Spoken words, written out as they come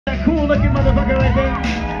That cool looking motherfucker right there.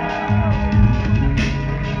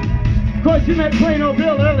 Of course, you met Plain Old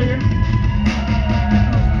Bill earlier.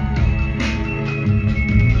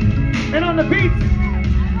 And on the beats,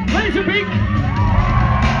 Laser Beat.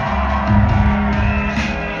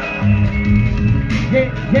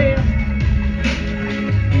 Yeah, yeah.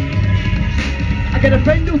 I got a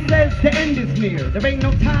friend who says the end is near. There ain't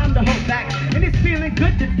no time to hold back. And he's feeling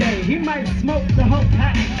good today. He might smoke the whole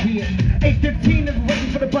pack here. 8:15 is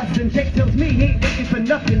waiting for the bus. And Jake tells me he ain't waiting for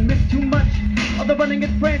nothing. Miss too much of the running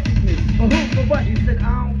and franticness. For who, for what? He said,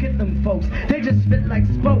 I don't get them folks. They just spit like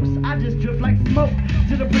spokes. I just drift like smoke.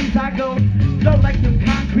 To the breeze I go. Flow like them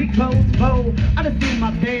concrete roads. Bow. I just in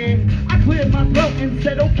my bed. I cleared my throat and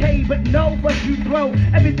said, okay, but no, what you throw.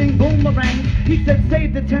 Everything boomerang. He said,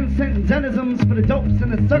 save the 10 cent denizens for the dopes in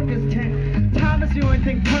the circus tent. Time is the only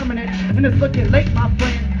thing permanent, and it's looking late, my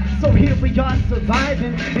friend. So here we are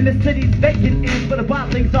surviving, and the city's vacant ends, but the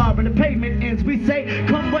bottlings are and the pavement ends. We say,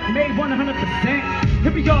 come what may, 100%.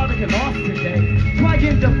 Here we are looking lost today,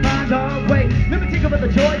 trying to find our way. Let me think about the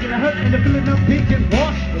joy and the hurt and the feeling of being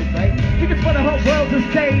washed away. You can spot the whole world's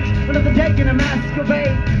a stage, another day in a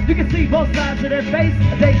masquerade. You can see both sides of their face,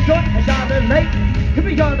 a day short, a dollar late. Here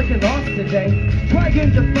we are looking lost today,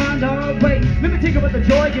 trying to find our way. Let me think about the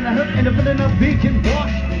joy and the hurt and the feeling of being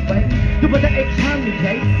washed away. Through the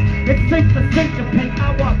eternity, it's Syncopate.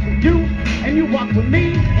 I walk with you, and you walk with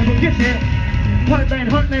me, and we'll get there.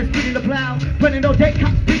 Heartland, speeding the plow. Running all day,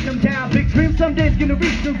 cops beat them down. Big dream someday is gonna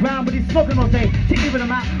reach the ground, but he's smoking all day. Taking with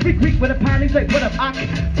him out, Greek with a pound. He's like, what up, Ock?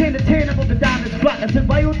 10 to 10 up on the diamond block. I said,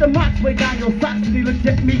 why you with the marks way down your socks? And he looked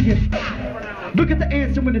at me and look at the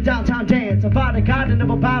answer in the downtown dance. If I'd have God and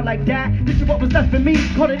never bowed like that, this is what was left for me,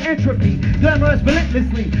 called it entropy. Glamorous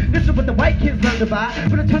relentlessly, this is what the white kids learned about.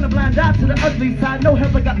 But to turn a blind eye to the ugly side. No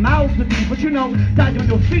help, I got mouths to feed, but you know, die on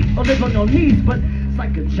your feet or live on your knees. But it's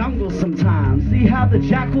like a jungle sometimes. See how the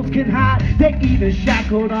jackals can hide? They even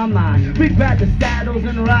shackled our mind. We grab the saddles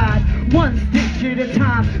and ride, one stitch at a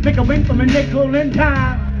time. Make a win from a nickel and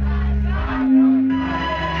dime.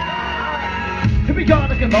 Here we are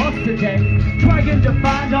looking lost today, trying to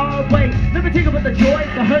find our way. Let me think about the joy,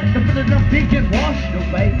 the hurt, the feeling of being washed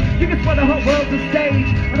away. You can spot the whole world's a stage,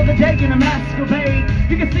 another day in a masquerade.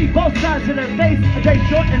 You can see both sides of their face, a day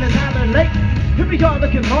short and a dollar late. Here we are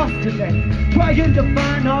looking lost today, trying to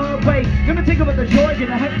find our way. Let me think about the joy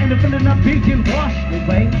and the hurt and the feeling of being washed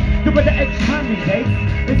away. Through the eternity,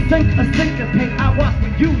 it's Syncopate. I walk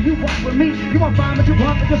with you, you walk with me. You won't find what you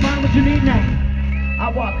want, but you'll find what you need now. I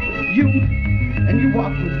walk with you, and you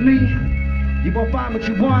walk with me. You won't find what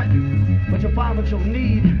you want, but you'll find what you'll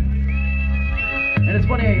need. And it's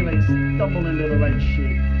funny how you like stumble into the right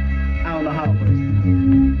shit. I don't know how it works.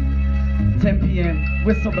 10 p.m.,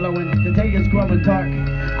 whistle blowing, the day is growing dark.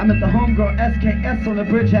 I'm at the homegirl SKS on the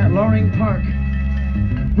bridge at Loring Park.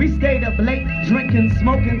 We stayed up late, drinking,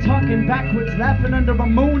 smoking, talking backwards, laughing under a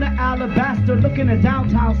moon of alabaster, looking at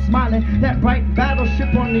downtown, smiling, that bright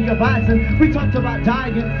battleship on the horizon. We talked about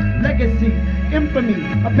dying, legacy, infamy,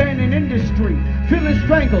 abandoned industry, feeling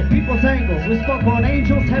strangled, people's angles. We spoke on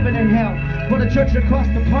angels, heaven and hell. For the church across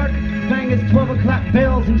the park, bang its 12 o'clock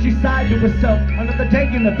bells, and she sighed to herself, another day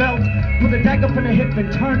in the belt. Put a dagger from the hip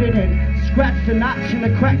and turned it in, scratched a notch in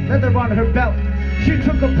the cracked leather on her belt. She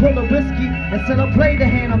took a pull of whiskey and said, I'll play the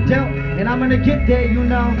hand I'm dealt, and I'm gonna get there, you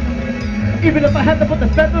know. Even if I have to put the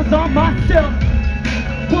feathers on myself.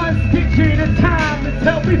 One stitch at a time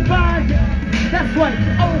until we find it. That's right,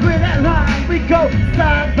 over that line we go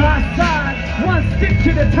side by side. One stitch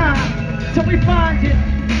at a time till we find it.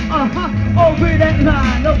 Over that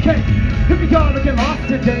line, okay. Here we are looking lost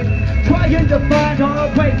today, trying to find our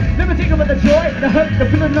way. Let me think about the joy, the hurt, the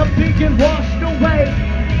feeling of being washed away.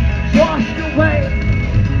 Washed away,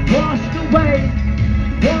 washed away,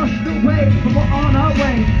 washed away, but we're on our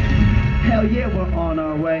way. Hell yeah, we're on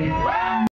our way.